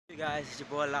Hey guys, it's your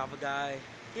boy Lavagui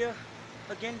here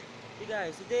again. Hey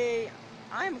guys, today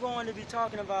I'm going to be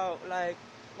talking about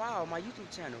wow, my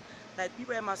YouTube channel. Like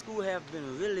people at my school have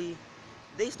been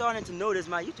they starting to notice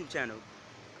my YouTube channel.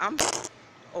 I'm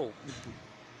oh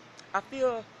I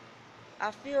feel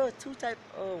I feel two type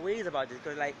of ways about this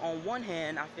because like on one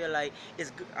hand I feel like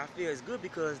it's good. I feel it's good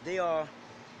because they're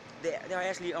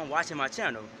actually watching my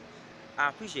channel. I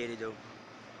appreciate it though.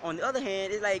 On the other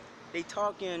hand, it's like they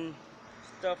talking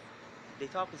stuff. They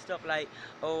talking stuff like,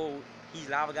 "Oh, he's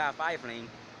Lavaguy Fireflame."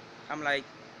 I'm like,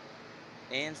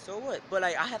 and so what? But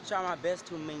like, I have to try my best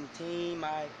to maintain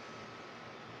my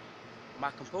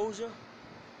composure,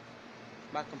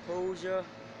 my composure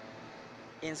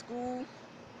in school.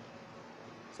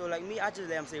 So like me, I just let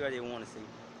them say what they want to say.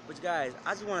 But you guys,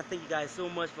 I just want to thank you guys so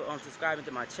much for subscribing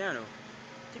to my channel.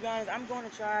 To be honest, I'm going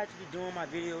to try to be doing my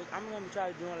videos. I'm going to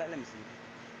try to doing like, let me see,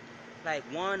 like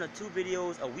 1 or 2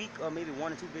 videos a week, or maybe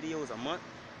 1 or 2 videos a month.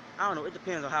 I don't know, it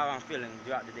depends on how I'm feeling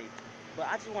throughout the day. But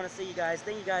I just want to say you guys,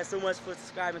 thank you guys so much for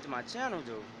subscribing to my channel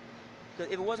though.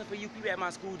 Because if it wasn't for you people at my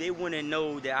school, they wouldn't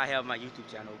know that I have my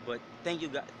YouTube channel. But thank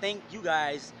you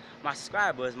guys, my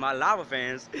subscribers, my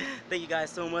Lavafans. Thank you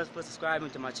guys so much for subscribing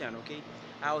to my channel, okay?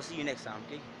 I will see you next time,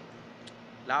 okay?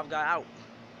 Lavaguy out.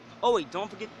 Oh wait,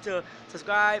 don't forget to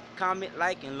subscribe, comment,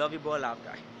 like, and love your boy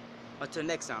Lavaguy. Until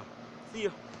next time. See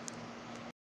you.